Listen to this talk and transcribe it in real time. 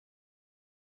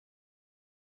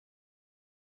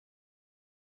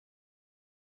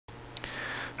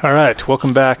Alright,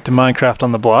 welcome back to Minecraft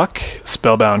on the Block,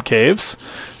 Spellbound Caves.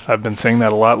 I've been saying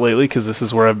that a lot lately because this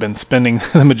is where I've been spending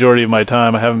the majority of my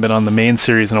time. I haven't been on the main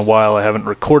series in a while. I haven't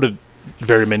recorded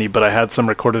very many, but I had some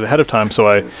recorded ahead of time, so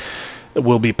I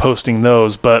will be posting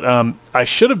those. But I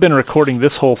should have been recording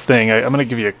this whole thing. I'm going to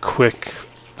give you a quick...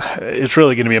 It's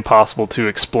really going to be impossible to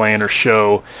explain or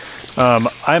show.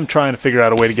 I'm trying to figure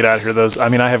out a way to get out of here.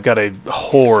 I have got a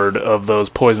horde of those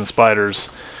poison spiders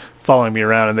following me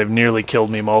around, and they've nearly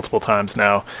killed me multiple times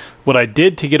now. What I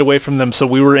did to get away from them, so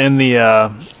we were in the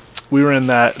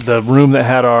room that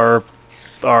had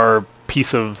our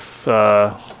piece of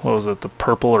what was it, the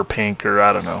purple or pink, or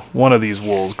I don't know, one of these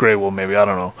wools, gray wool maybe, I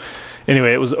don't know.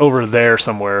 Anyway, it was over there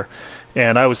somewhere,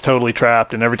 and I was totally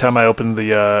trapped, and every time I opened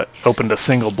a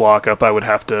single block up, I would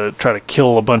have to try to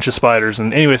kill a bunch of spiders.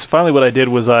 And anyways, finally what I did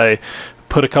was I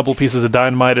put a couple pieces of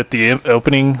dynamite at the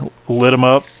opening, lit them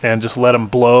up, and just let them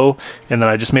blow, and then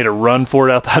I just made a run for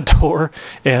it out that door.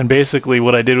 And basically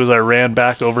what I did was I ran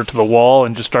back over to the wall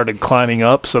and just started climbing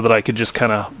up so that I could just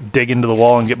kind of dig into the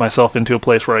wall and get myself into a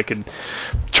place where I could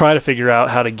try to figure out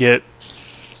how to get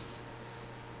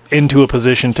into a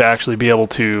position to actually be able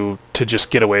to just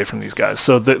get away from these guys.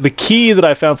 So the key that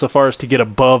I found so far is to get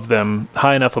above them,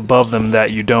 high enough above them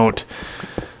that you don't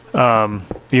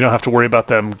have to worry about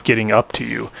them getting up to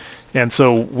you. And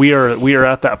so we are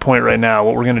at that point right now.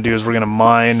 What we're going to do is we're going to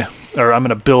mine, or I'm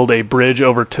going to build a bridge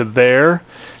over to there,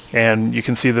 and you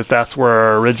can see that that's where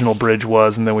our original bridge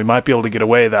was, and then we might be able to get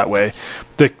away that way.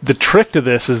 The trick to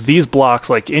this is these blocks,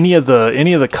 like any of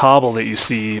the cobble that you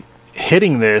see,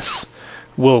 hitting this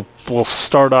will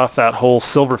start off that whole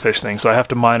silverfish thing. So I have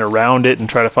to mine around it and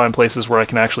try to find places where I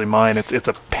can actually mine. It's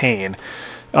a pain.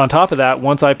 On top of that,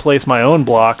 once I place my own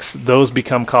blocks, those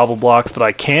become cobble blocks that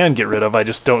I can get rid of. I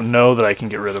just don't know that I can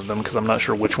get rid of them because I'm not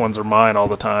sure which ones are mine all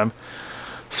the time.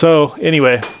 So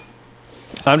anyway,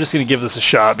 I'm just going to give this a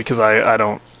shot because I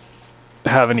don't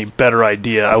have any better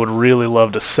idea. I would really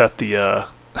love to set the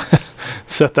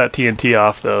set that TNT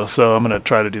off though, so I'm going to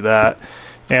try to do that.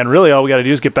 And really all we got to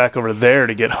do is get back over there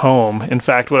to get home. In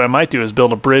fact, what I might do is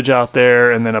build a bridge out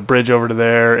there and then a bridge over to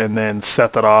there and then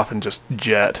set that off and just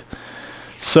jet.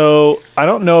 So I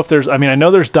don't know if there's, I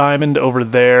know there's diamond over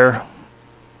there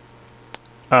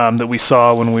that we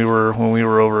saw when we were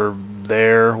over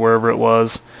there, wherever it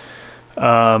was.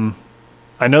 I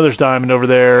know there's diamond over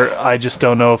there. I just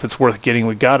don't know if it's worth getting.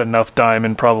 We got enough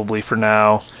diamond probably for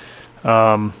now.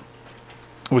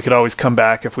 We could always come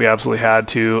back if we absolutely had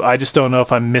to. I just don't know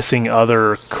if I'm missing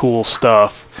other cool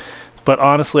stuff. But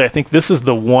honestly, I think this is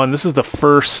the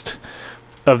first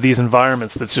of these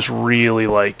environments that's just really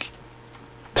like,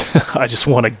 I just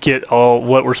want to get all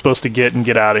what we're supposed to get and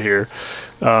get out of here.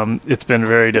 It's been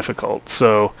very difficult.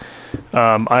 So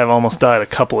I've almost died a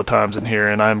couple of times in here,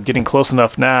 and I'm getting close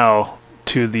enough now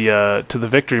to the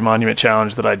Victory Monument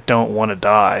Challenge that I don't want to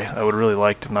die. I would really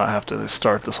like to not have to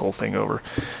start this whole thing over.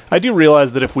 I do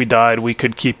realize that if we died, we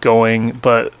could keep going,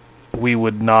 but we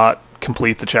would not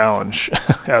complete the challenge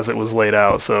as it was laid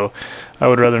out. So I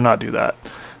would rather not do that.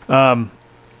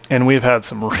 And we've had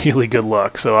some really good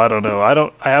luck, so I don't know.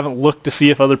 I haven't looked to see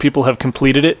if other people have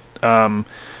completed it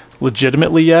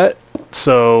legitimately yet.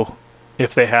 So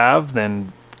if they have,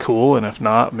 then cool, and if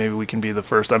not, maybe we can be the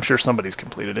first. I'm sure somebody's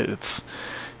completed it.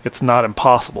 It's not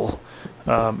impossible.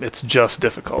 It's just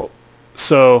difficult.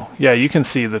 So yeah, you can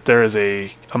see that there is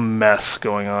a mess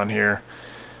going on here.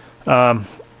 I'm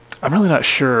really not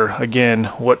sure again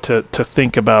what to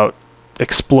think about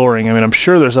exploring. I'm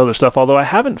sure there's other stuff, although I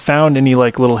haven't found any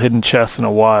like little hidden chests in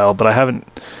a while, but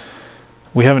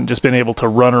we haven't just been able to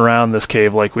run around this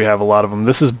cave like we have a lot of them.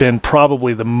 This has been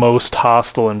probably the most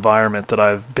hostile environment that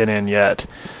I've been in yet.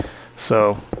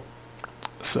 So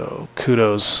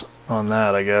kudos on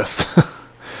that, I guess.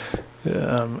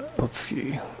 Let's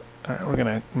see. All right, we're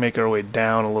gonna make our way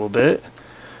down a little bit.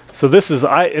 So this is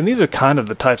and these are kind of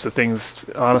the types of things,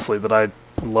 honestly, that I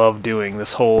love doing.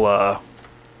 This whole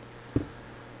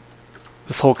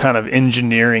kind of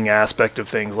engineering aspect of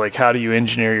things, like how do you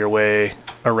engineer your way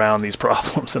around these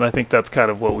problems. And I think that's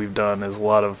kind of what we've done, is a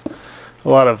lot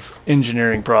of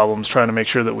engineering problems, trying to make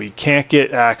sure that they can't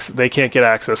get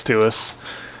access to us,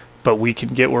 but we can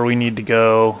get where we need to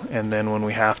go, and then when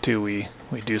we have to, we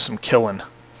do some killing.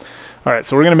 Alright,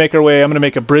 so we're going to make our way. I'm going to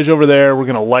make a bridge over there. We're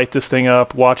going to light this thing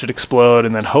up, watch it explode,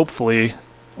 and then hopefully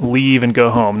leave and go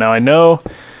home. Now I know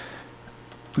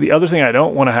the other thing I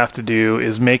don't want to have to do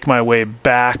is make my way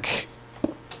back.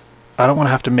 I don't want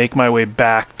to have to make my way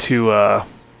back to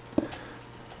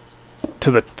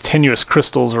the tenuous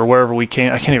crystals or wherever we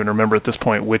can. I can't even remember at this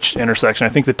point which intersection. I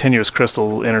think the tenuous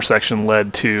crystal intersection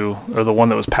led to, or the one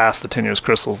that was past the tenuous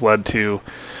crystals led to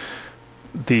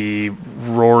the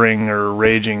roaring or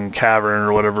raging cavern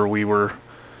or whatever we were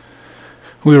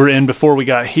in before we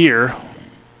got here.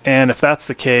 And if that's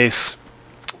the case,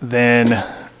 then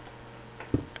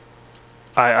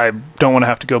I don't want to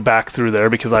have to go back through there,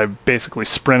 because I basically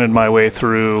sprinted my way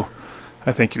through.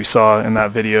 I think you saw in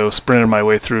that video, sprinted my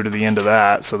way through to the end of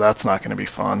that, so that's not going to be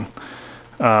fun.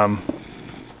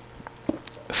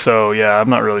 So yeah, I'm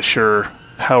not really sure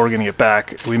how we're going to get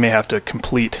back. We may have to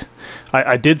complete.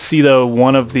 I did see though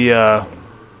one of the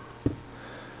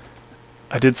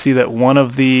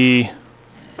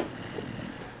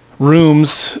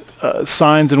rooms,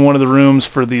 signs in one of the rooms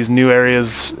for these new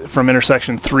areas from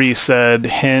intersection 3 said,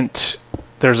 hint,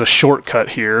 there's a shortcut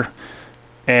here.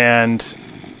 And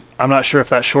I'm not sure if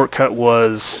that shortcut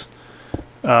was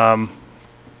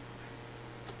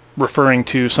referring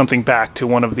to something back to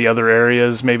one of the other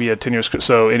areas, maybe a tenuous.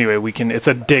 So anyway, it's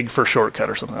a dig for shortcut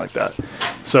or something like that.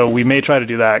 So we may try to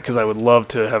do that, because I would love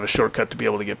to have a shortcut to be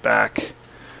able to get back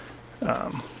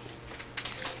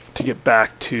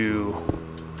to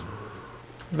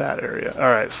that area. All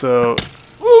right, so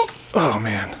oh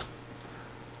man,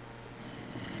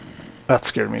 that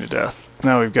scared me to death.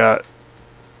 Now we've got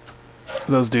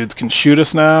those dudes can shoot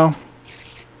us now.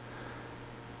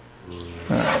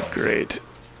 Great.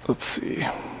 Let's see.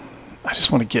 I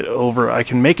just want to get over. I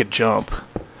can make a jump,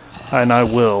 and I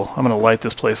will. I'm going to light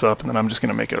this place up, and then I'm just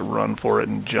going to make a run for it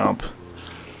and jump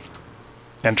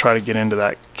and try to get into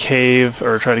that cave,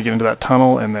 or try to get into that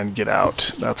tunnel and then get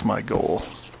out. That's my goal.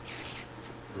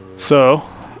 So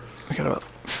we got about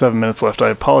 7 minutes left. I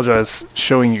apologize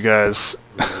showing you guys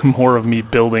more of me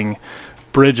building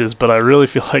bridges, but I really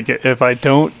feel like if I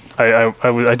don't, I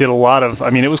did a lot of, I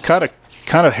mean, it was kind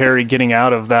of hairy getting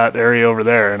out of that area over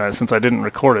there, and since I didn't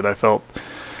record it, I felt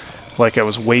like I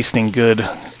was wasting good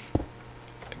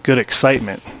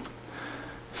excitement.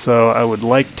 So I would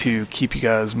like to keep you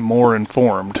guys more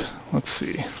informed. Let's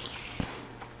see.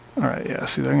 Alright, yeah,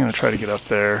 see, they're going to try to get up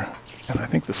there, and I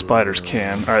think the spiders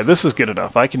can. Alright, this is good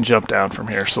enough. I can jump down from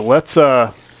here. So let's,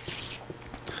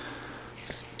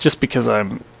 just because I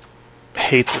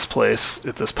hate this place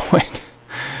at this point,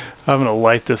 I'm going to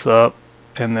light this up,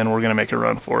 and then we're going to make a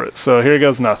run for it. So here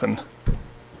goes nothing.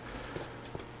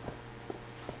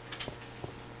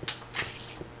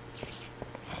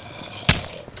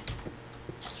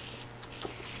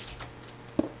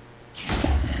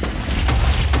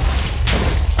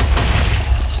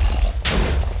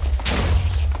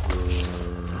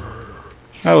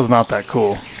 That was not that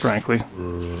cool, frankly.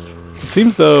 It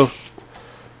seems, though,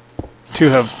 to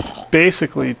have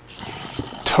basically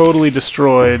totally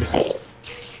destroyed...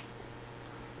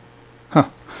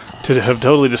 to have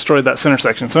totally destroyed that center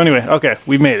section. So anyway, okay,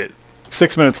 we've made it.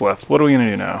 6 minutes left. What are we going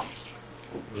to do now?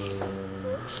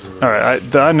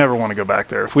 Alright, I never want to go back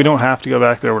there. If we don't have to go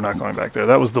back there, we're not going back there.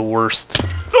 That was the worst.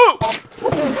 Oh!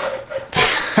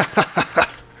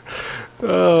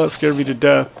 Oh, it scared me to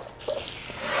death.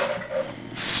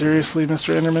 Seriously,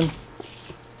 Mr. Enderman?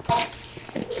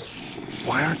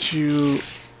 Why aren't you...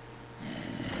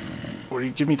 Will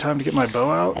you give me time to get my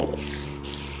bow out?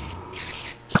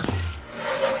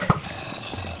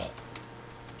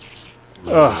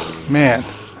 Oh, man.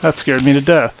 That scared me to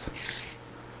death.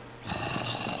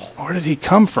 Where did he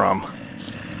come from?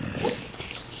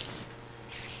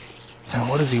 And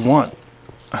what does he want?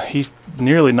 He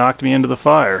nearly knocked me into the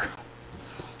fire.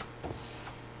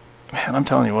 Man, I'm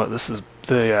telling you what, this is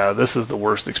the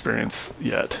worst experience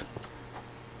yet.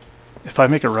 If I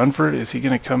make a run for it, is he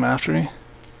going to come after me?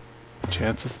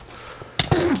 Chances.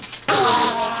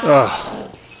 Oh,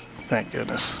 thank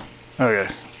goodness.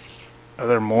 Okay. Are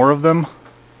there more of them?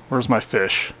 Where's my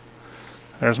fish?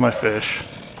 There's my fish.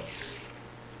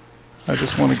 I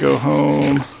just want to go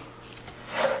home.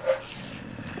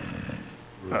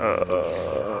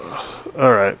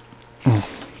 Alright.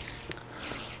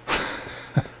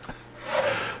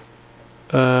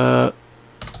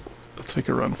 Let's make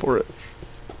a run for it.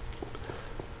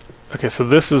 Okay, so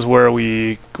this is where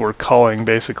we're calling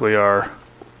basically our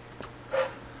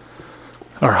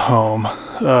home.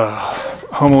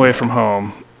 Home away from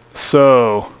home.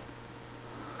 So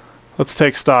let's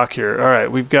take stock here.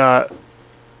 Alright, we've got...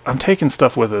 I'm taking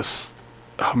stuff with us.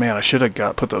 Oh man, I should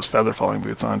have put those feather falling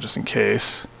boots on just in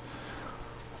case.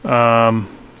 What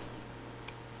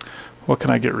can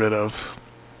I get rid of?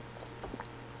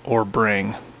 Or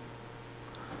bring?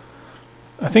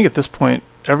 I think at this point,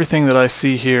 everything that I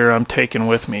see here I'm taking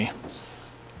with me.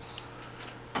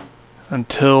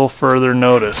 Until further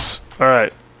notice.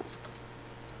 Alright.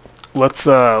 Let's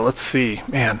see.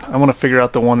 Man, I want to figure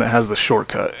out the one that has the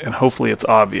shortcut, and hopefully it's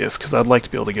obvious, because I'd like to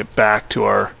be able to get back to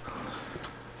our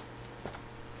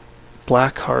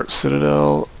Blackheart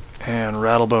Citadel and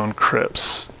Rattlebone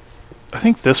Crypts. I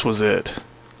think this was it.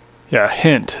 Yeah,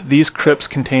 hint. These crypts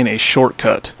contain a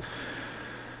shortcut.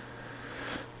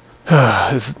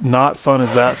 As not fun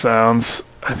as that sounds,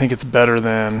 I think it's better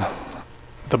than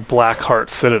the Blackheart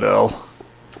Citadel.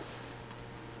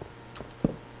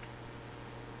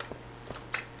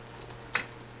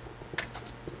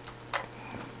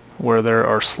 Where there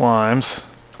are slimes.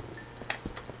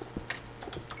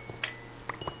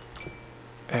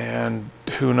 And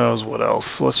who knows what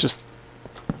else. Let's just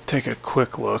take a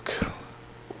quick look.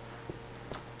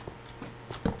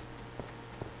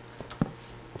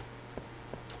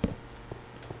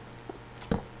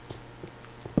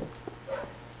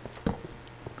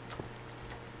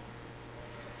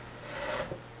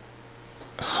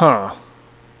 Huh.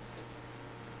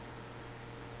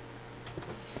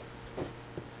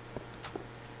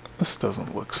 This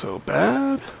doesn't look so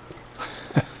bad.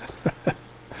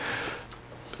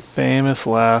 Famous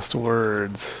last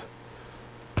words.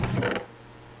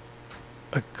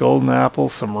 A golden apple,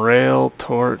 some rail,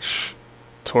 torch.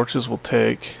 Torches will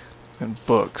take, and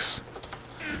books.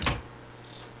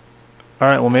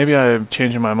 Alright, well maybe I'm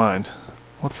changing my mind.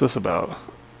 What's this about?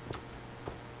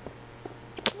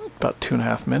 About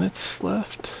 2.5 minutes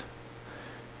left.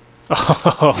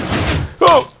 Oh!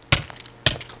 Oh!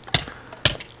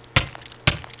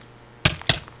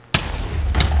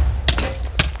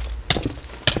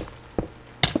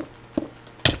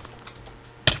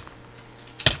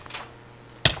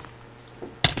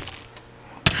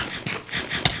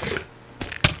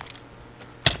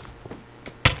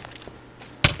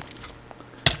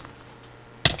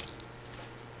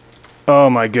 Oh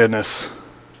my goodness.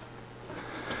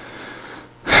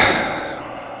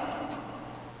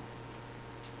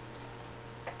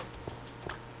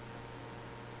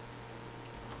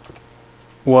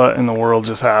 What in the world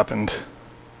just happened?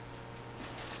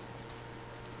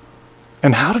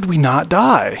 And how did we not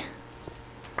die?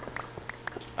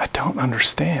 I don't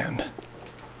understand.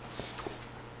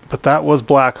 But that was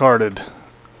black-hearted.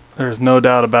 There's no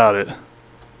doubt about it.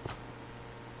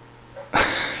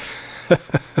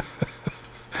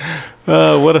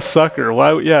 What a sucker.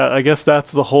 Why? Yeah, I guess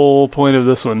that's the whole point of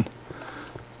this one.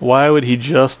 Why would he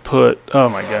just put... Oh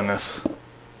my goodness.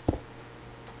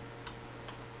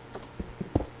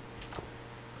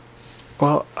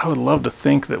 Well, I would love to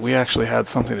think that we actually had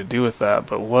something to do with that,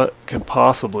 but what could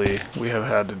possibly we have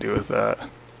had to do with that?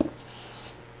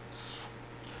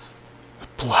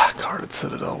 Black-hearted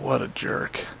Citadel, what a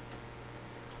jerk.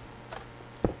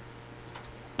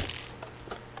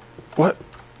 What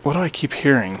do I keep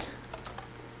hearing?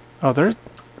 Oh, there's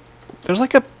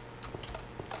like a...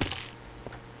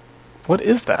 What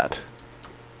is that?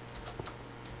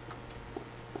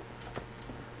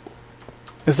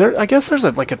 Is there... I guess there's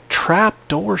like a trap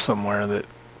door somewhere that...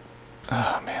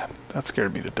 Oh man, that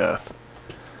scared me to death.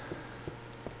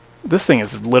 This thing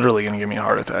is literally going to give me a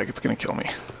heart attack. It's going to kill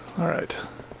me. Alright.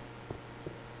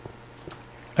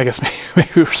 I guess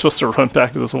maybe we were supposed to run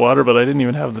back to this water, but I didn't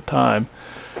even have the time.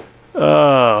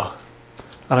 Oh...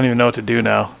 I don't even know what to do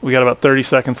now. We got about 30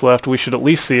 seconds left. We should at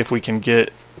least see if we can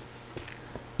get...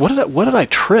 What did I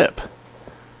trip?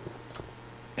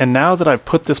 And now that I've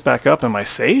put this back up, am I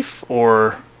safe?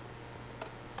 Or...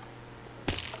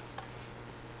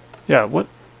 Yeah, what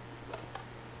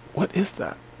is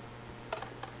that?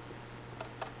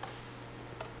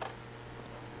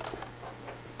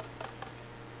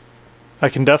 I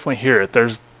can definitely hear it.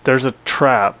 There's a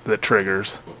trap that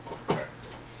triggers.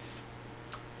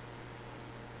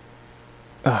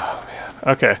 Oh,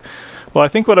 man. Okay. Well, I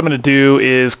think what I'm going to do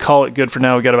is call it good for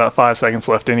now. We got about 5 seconds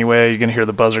left anyway. You're going to hear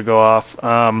the buzzer go off.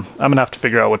 I'm going to have to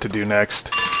figure out what to do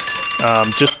next.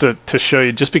 Just to show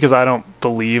you, just because I don't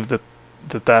believe that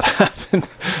happened.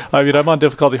 I mean, I'm on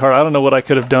difficulty hard. I don't know what I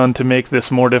could have done to make this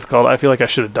more difficult. I feel like I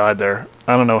should have died there.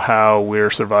 I don't know how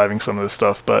we're surviving some of this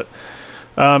stuff, but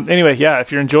anyway, yeah,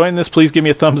 if you're enjoying this, please give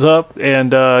me a thumbs up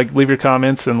and leave your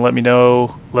comments and let me know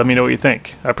what you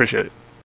think. I appreciate it.